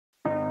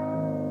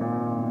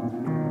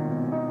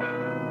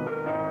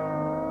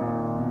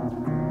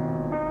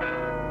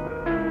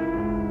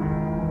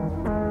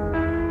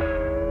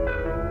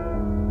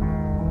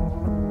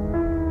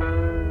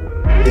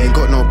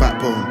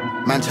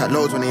Man chat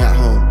loads when they at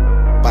home,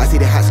 but I see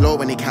the hats low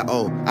when they cat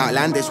O.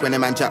 Outlandish when the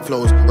man jack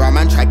flows. Raw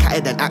man try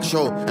catted then act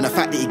show. And the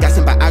fact that he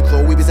gassing back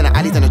aggro. We was in the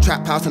alleys and the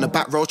trap house on the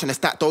back road trying to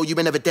stack though. You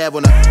were never there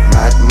on a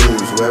mad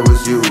moves, where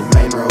was you?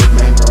 Main road,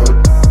 main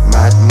road.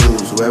 Mad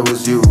moves, where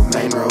was you?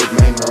 Main road,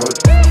 main road.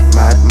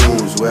 Mad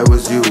moves, where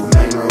was you?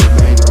 Main road,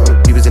 main road.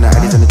 We was in the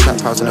alleys and the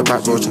trap house on the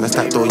back road trying to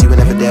stack though. You were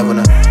never there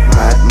on a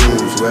mad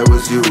moves, where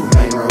was you?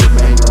 Main road,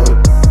 main road.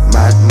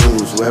 Mad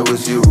moves, where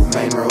was you?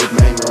 Main road,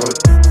 main road.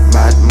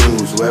 Mad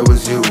moves, where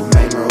was you?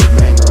 Main road,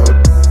 main road.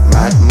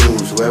 Mad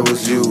moves, where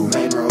was you?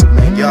 Main road,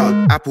 main road.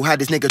 Yo, Apple had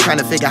this nigga trying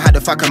to figure how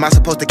the fuck am I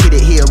supposed to kid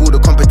it here? All the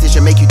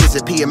competition make you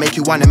disappear, make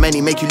you one of many,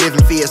 make you live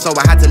in fear. So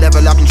I had to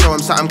level up and show him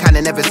something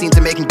kinda never seemed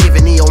to make him give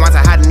an ear. Once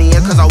I had an ear,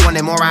 cause I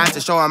wanted more, I had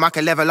to show him I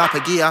could level up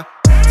a gear.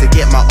 To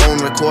get my own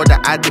recorder,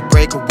 I had to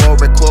break a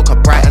world record.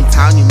 Cause Brighton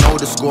Town, you know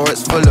the score.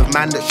 It's full of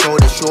man that show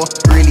the shore.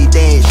 Really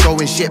they ain't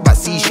showing shit but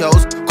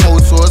seashells,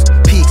 cold sores,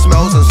 peak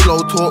smells and slow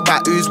talk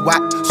about who's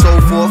whack,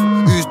 so forth.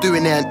 Who's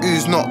doing it and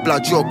who's not.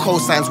 Blood, your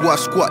cosign's worth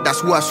squat,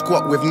 that's worth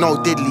squat with no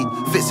diddly.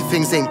 Fits and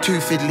things ain't too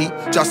fiddly.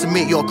 Just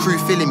admit your crew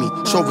feeling me.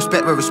 Show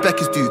respect where respect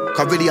is due.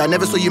 Cause really I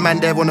never saw you man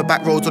there on the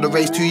back roads or the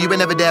race too. You were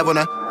never there on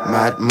a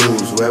mad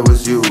moves, where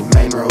was you?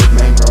 Main road,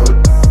 main road.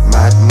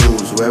 Mad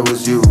moves, where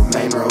was you?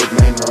 Main road,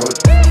 main road.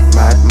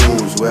 Mad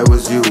moves, where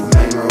was you?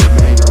 Main road,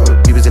 main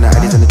road. We was in the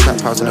alleys and the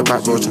trap house on the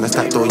back road trying to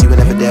stack door. You were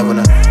never there on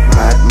a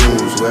mad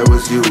moves, where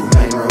was you?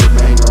 Main road,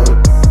 main road.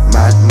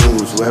 Mad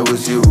moves, where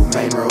was you?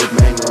 Main road,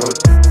 main road.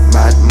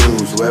 Mad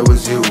moves, where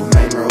was you?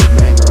 Main road,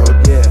 main road.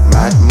 Yeah.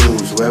 Mad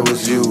moves, where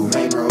was you?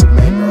 Main road,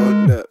 main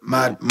road. Look,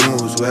 mad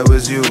moves, where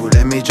was you?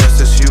 Let me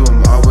just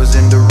assume I was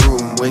in the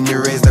room when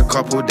you raised a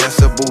couple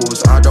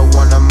decibels. I don't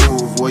wanna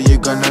move, what you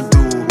gonna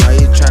do? Why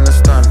you tryna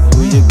stunt?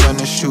 Who you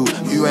gonna shoot?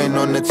 You ain't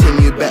on the team,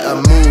 you better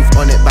move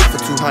on it. Back for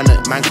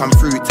 200, man come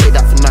through, take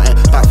that for nothing.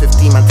 Back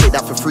 15, man take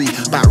that for free.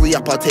 Battery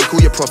up, I'll take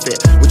all your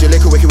profit. Would you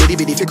lick a wicked witty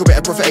bitty, fickle bit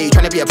of profit? Are you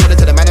tryna be a product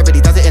to the man that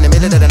really does it in the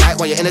middle of the night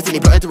while you're innocent?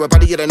 You plot into a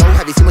body you don't know.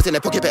 Have you seen what's in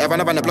the pocket? Better run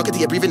around the block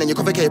until you're breathing and you're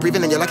complicated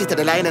breathing and you're lucky to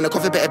the lion and the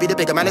coffee. Better be the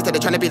bigger man instead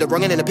of trying to be the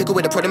wrong end in the pickle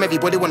with the problem.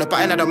 Everybody want a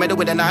button, I don't meddle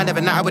with a nine,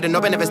 never natter with a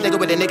knob, never sniggle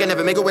with a nigga,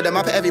 never mingle with a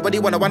muppet. Everybody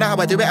wanna wonder how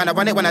I do it and I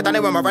run it when I done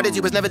it with my brothers.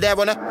 You was never there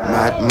on a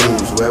mad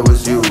moves, where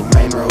was you?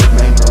 Main road,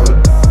 main road.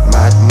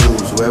 Mad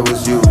moves, where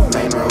was you?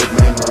 Main road,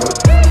 main road.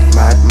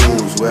 Mad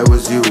moves, where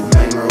was you?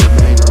 Main road,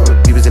 main road.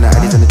 We was in the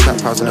alleys and the trap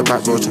house on the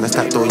back road trying to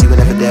stack door. You were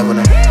never there on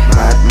a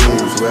mad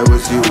moves, where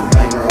was you?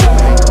 Main road,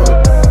 main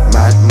road.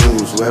 Mad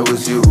moves, where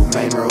was you?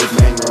 Main road,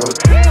 main road.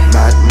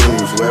 Mad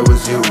moves, where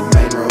was you?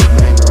 Main road,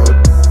 main road.